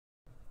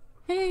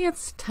Hey,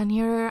 it's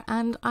Tanya,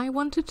 and I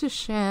wanted to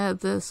share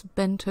this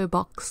Bento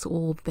box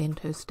or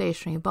Bento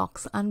stationery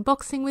box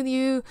unboxing with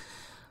you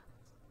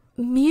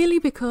merely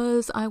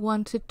because I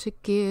wanted to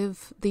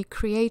give the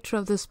creator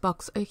of this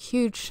box a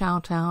huge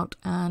shout out,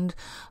 and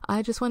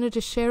I just wanted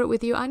to share it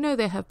with you. I know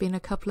there have been a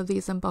couple of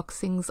these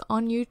unboxings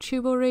on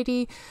YouTube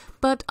already,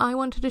 but I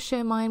wanted to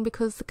share mine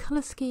because the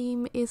color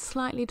scheme is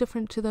slightly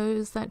different to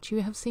those that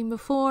you have seen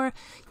before.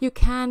 You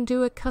can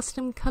do a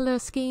custom color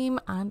scheme,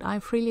 and I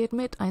freely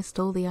admit I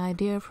stole the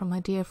idea from my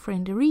dear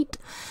friend Irit,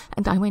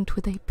 and I went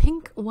with a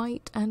pink,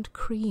 white and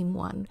cream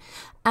one.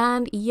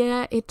 And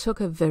yeah, it took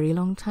a very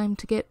long time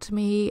to get to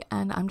me,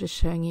 and I'm just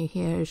showing you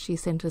here. She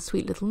sent a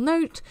sweet little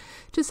note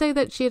to say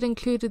that she had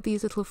included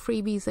these little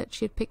freebies that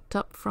she had picked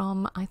up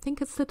from, I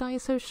think it's the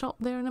Daiso shop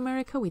there in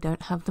America. We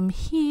don't have them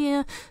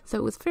here, so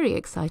it was very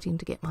exciting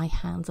to get my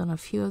hands on a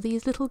few of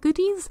these little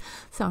goodies.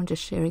 So I'm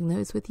just sharing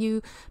those with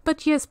you.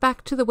 But yes,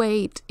 back to the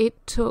wait.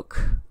 It took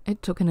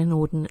an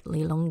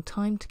inordinately long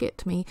time to get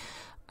to me.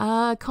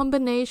 A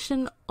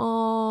combination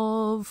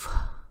of...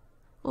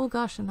 oh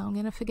gosh, and now I'm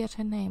going to forget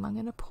her name. I'm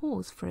going to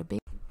pause for a bit.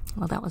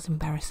 Well, that was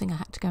embarrassing. I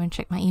had to go and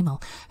check my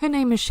email. Her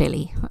name is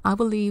Shelley. I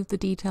will leave the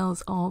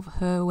details of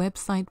her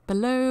website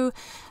below.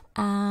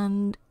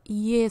 And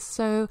yes,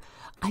 so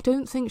I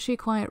don't think she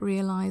quite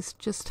realized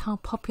just how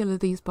popular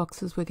these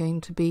boxes were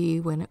going to be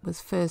when it was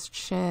first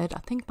shared, I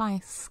think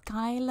by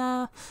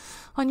Skylar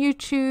on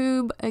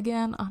YouTube.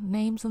 Again,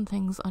 names and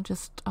things are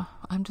just,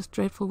 I'm just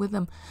dreadful with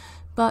them.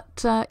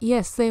 But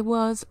yes, there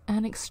was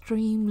an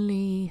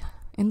extremely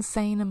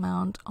insane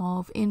amount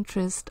of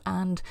interest,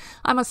 and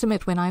I must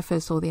admit, when I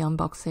first saw the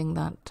unboxing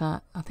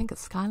that I think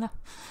it's Skylar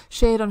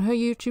shared on her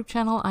YouTube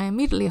channel, I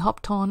immediately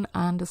hopped on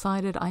and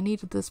decided I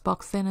needed this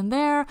box then and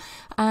there,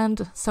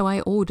 and so I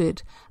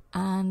ordered.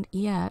 And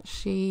yeah,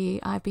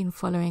 I've been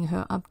following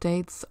her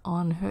updates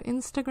on her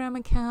Instagram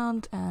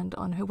account and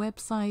on her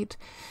website,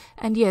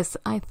 and yes,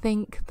 I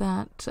think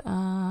that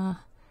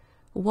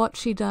what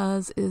she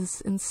does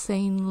is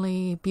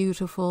insanely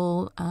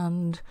beautiful.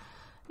 And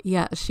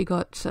yeah, she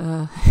got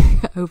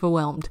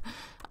overwhelmed.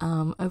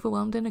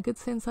 Overwhelmed in a good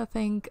sense, I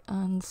think.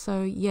 And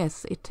so,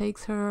 yes, it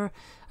takes her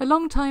a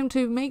long time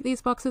to make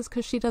these boxes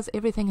because she does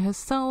everything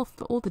herself.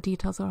 All the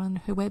details are on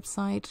her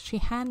website. She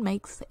hand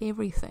makes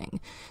everything.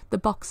 The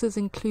boxes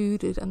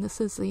included, and this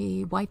is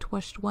the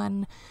whitewashed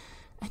one.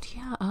 And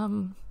yeah,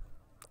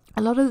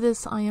 a lot of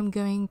this I am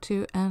going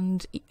to,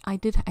 and I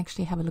did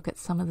actually have a look at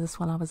some of this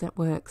while I was at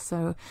work,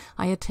 so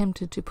I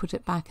attempted to put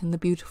it back in the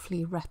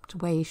beautifully wrapped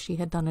way she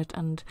had done it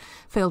and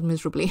failed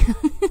miserably.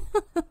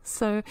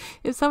 So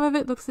if some of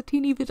it looks a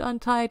teeny bit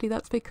untidy,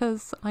 that's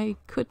because I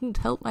couldn't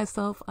help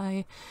myself.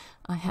 I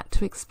had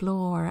to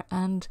explore.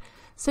 And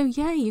so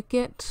yeah, you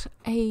get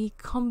a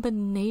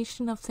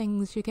combination of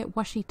things. You get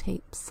washi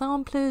tape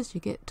samplers,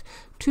 you get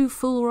 2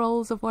 full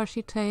rolls of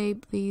washi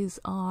tape. These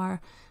are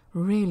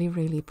really,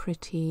 really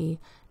pretty,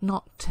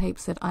 not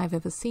tapes that I've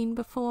ever seen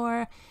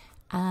before.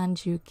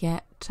 And you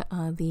get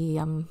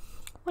the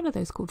what are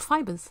those called?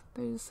 Fibers.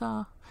 Those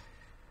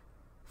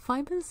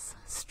fibers,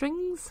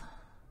 strings,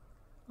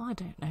 I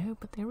don't know,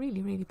 but they're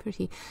really, really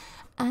pretty.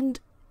 And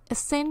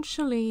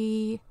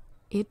essentially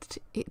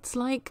it's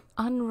like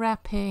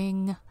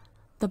unwrapping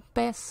the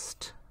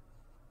best,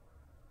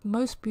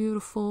 most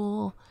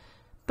beautiful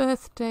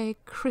birthday,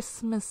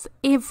 Christmas,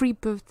 every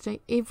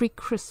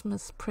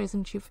Christmas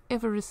present you've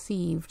ever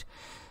received,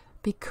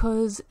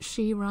 because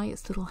she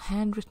writes little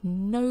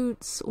handwritten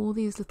notes, all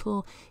these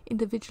little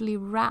individually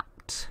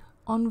wrapped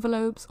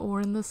envelopes,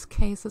 or in this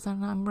case, as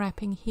I'm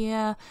wrapping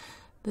here,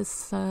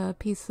 this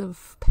piece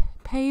of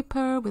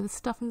paper with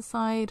stuff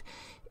inside.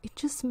 It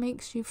just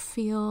makes you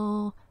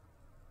feel,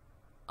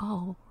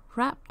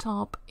 wrapped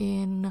up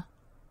in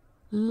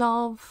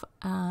love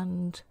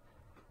and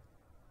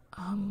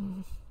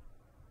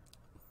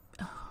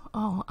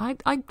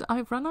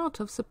I've run out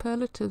of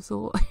superlatives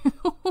or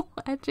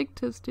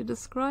adjectives to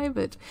describe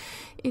it.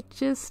 It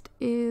just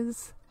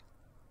is,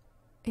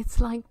 it's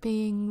like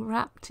being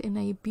wrapped in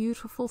a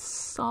beautiful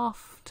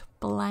soft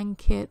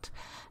blanket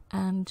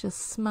and just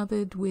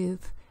smothered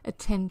with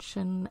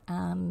attention,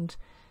 and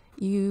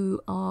you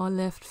are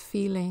left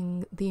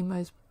feeling the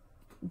most,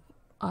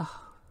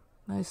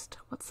 what's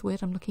the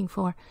word I'm looking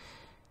for?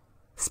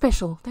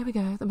 Special. There we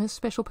go. The most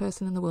special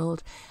person in the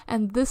world.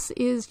 And this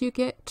is, you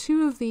get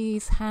 2 of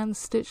these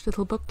hand-stitched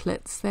little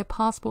booklets. They're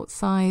passport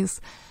size,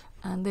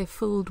 and they're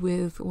filled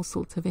with all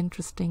sorts of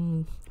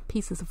interesting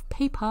pieces of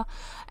paper.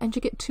 And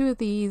you get 2 of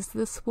these.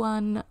 This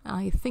one,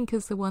 I think,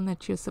 is the one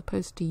that you're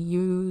supposed to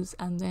use.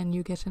 And then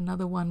you get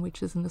another one,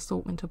 which is an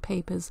assortment of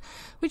papers,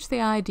 which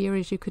the idea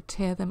is you could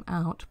tear them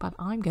out. But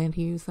I'm going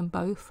to use them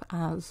both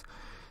as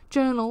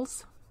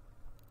journals.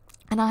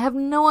 And I have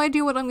no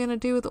idea what I'm going to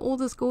do with all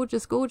this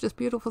gorgeous, gorgeous,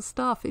 beautiful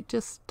stuff. It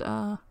just,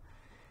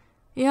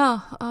 yeah,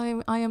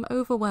 I am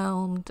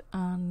overwhelmed.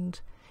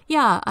 And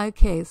yeah,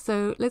 okay,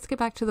 so let's get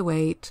back to the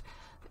wait.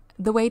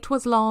 The wait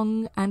was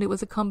long, and it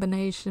was a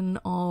combination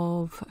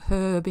of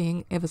her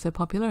being ever so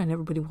popular and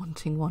everybody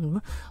wanting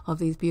one of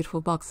these beautiful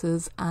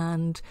boxes,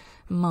 and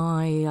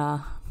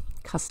my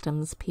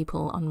customs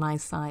people on my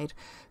side.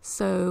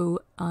 So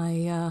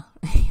I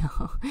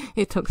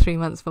it took 3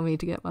 months for me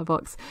to get my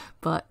box,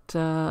 but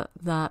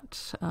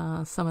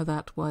some of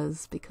that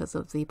was because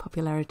of the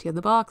popularity of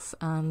the box,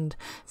 and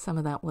some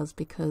of that was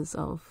because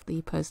of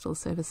the postal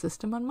service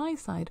system on my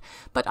side.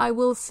 But I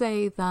will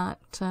say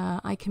that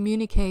I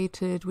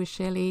communicated with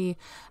Shelley,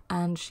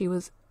 and she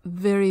was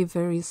very,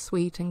 very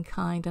sweet and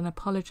kind, and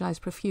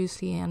apologized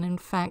profusely, and in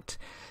fact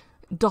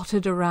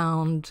dotted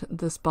around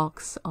this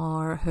box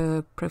are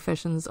her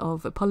professions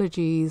of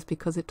apologies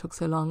because it took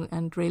so long,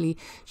 and really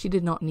she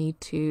did not need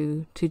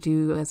to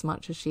do as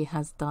much as she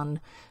has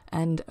done.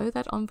 And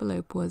that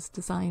envelope was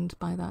designed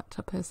by that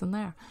person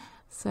there,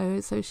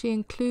 so she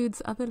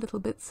includes other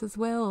little bits as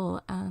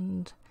well.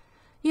 And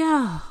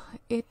yeah,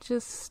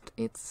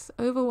 it's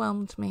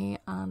overwhelmed me,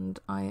 and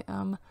I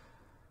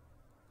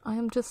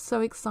am just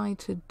so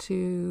excited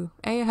to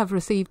have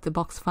received the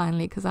box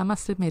finally, because I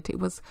must admit it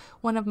was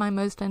one of my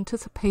most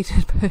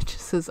anticipated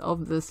purchases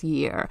of this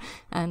year.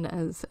 And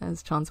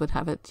as chance would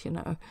have it,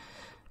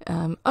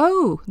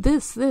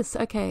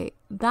 okay,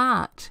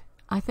 that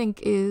I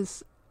think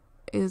is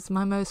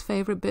my most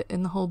favorite bit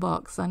in the whole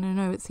box. And I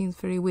know it seems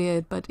very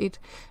weird, but it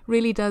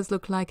really does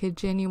look like a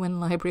genuine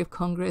Library of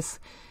Congress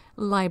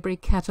library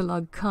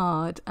catalogue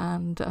card.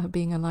 And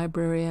being a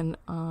librarian,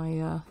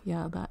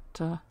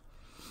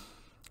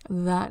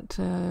 that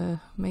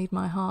made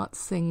my heart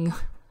sing.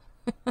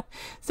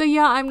 So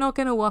yeah, I'm not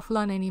going to waffle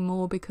on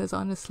anymore, because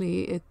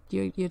honestly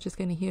you're just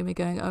going to hear me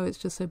going, oh, it's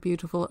just so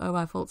beautiful, oh,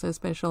 I felt so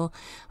special,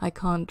 I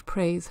can't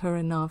praise her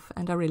enough,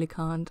 and I really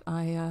can't.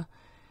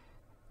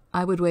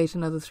 I would wait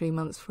another 3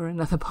 months for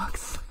another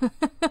box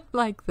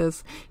like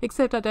this,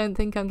 except I don't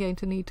think I'm going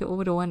to need to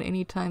order one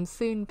anytime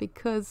soon,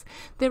 because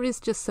there is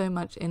just so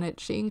much in it.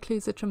 She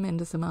includes a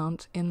tremendous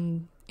amount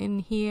in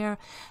here,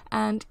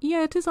 and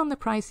yeah, it is on the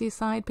pricey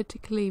side,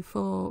 particularly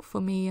for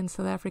me in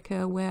South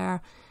Africa,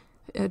 where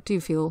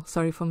do feel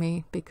sorry for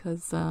me,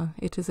 because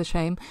it is a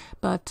shame,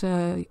 but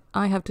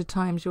I have to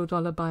times your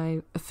dollar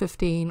by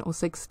 15 or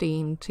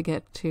 16 to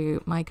get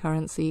to my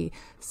currency.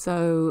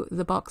 So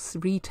the box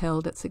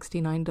retailed at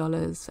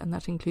 $69, and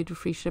that included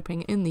free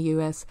shipping in the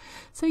US.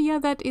 So yeah,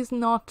 that is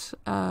not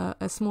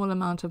a small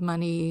amount of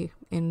money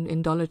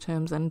in dollar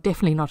terms, and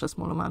definitely not a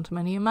small amount of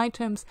money in my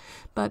terms,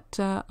 but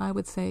I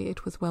would say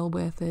it was well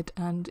worth it.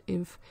 And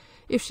if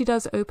she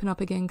does open up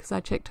again, because I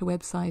checked her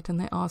website and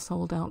they are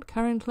sold out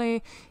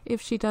currently,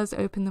 if she does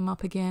open them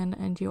up again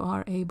and you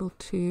are able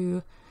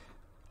to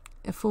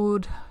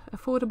afford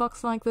a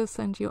box like this,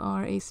 and you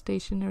are a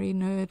stationery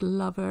nerd,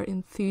 lover,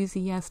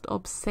 enthusiast,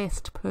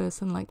 obsessed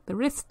person like the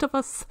rest of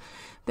us,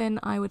 then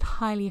I would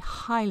highly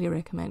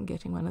recommend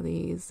getting one of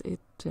these.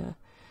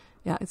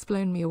 It's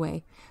blown me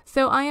away.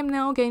 So I am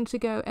now going to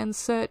go and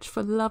search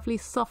for lovely,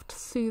 soft,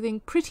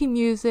 soothing, pretty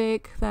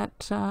music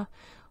that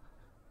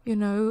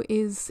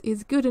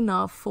is good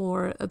enough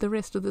for the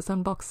rest of this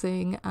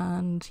unboxing.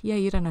 And yeah,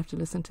 you don't have to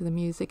listen to the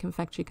music. In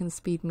fact, you can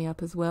speed me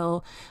up as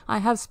well. I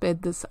have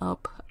sped this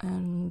up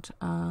and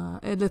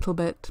a little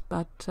bit,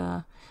 but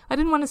I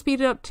didn't want to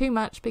speed it up too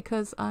much,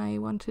 because I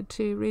wanted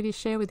to really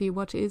share with you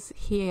what is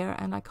here,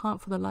 and I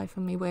can't for the life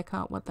of me work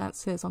out what that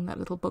says on that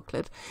little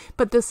booklet.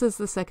 But this is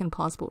the second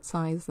passport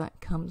size that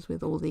comes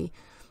with all the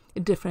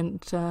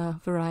different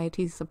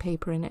varieties of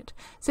paper in it.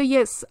 So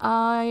yes,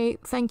 I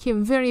thank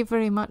you very,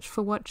 very much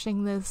for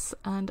watching this,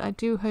 and I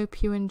do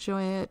hope you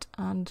enjoy it.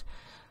 And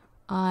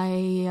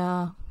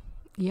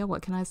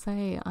what can I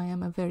say? I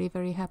am a very,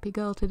 very happy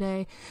girl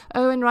today.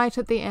 Oh, and right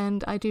at the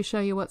end, I do show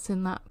you what's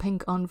in that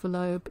pink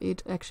envelope.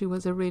 It actually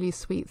was a really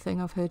sweet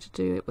thing of her to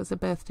do. It was a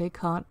birthday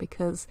card,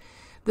 because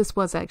this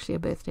was actually a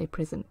birthday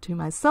present to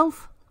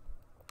myself.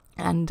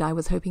 And I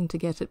was hoping to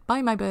get it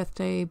by my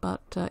birthday,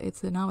 but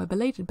it's now a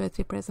belated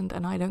birthday present,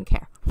 and I don't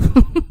care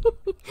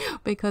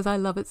because I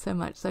love it so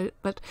much.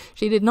 But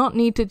she did not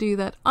need to do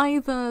that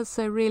either.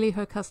 So really,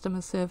 her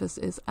customer service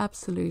is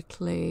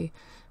absolutely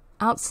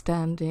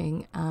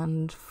outstanding.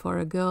 And for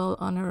a girl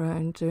on her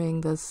own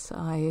doing this,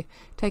 I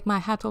take my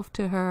hat off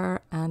to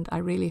her, and I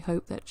really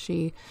hope that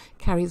she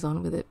carries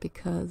on with it,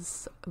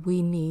 because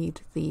we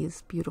need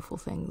these beautiful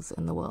things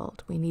in the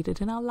world. We need it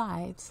in our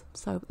lives.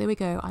 So there we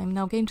go. I'm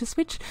now going to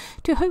switch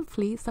to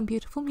hopefully some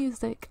beautiful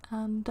music,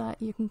 and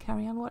you can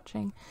carry on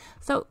watching.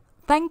 So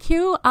thank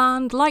you,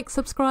 and like,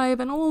 subscribe,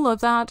 and all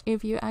of that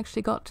if you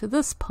actually got to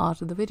this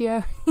part of the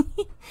video.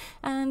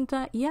 And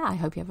I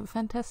hope you have a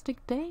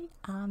fantastic day,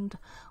 and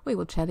we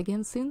will chat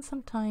again soon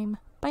sometime.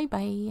 Bye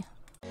bye.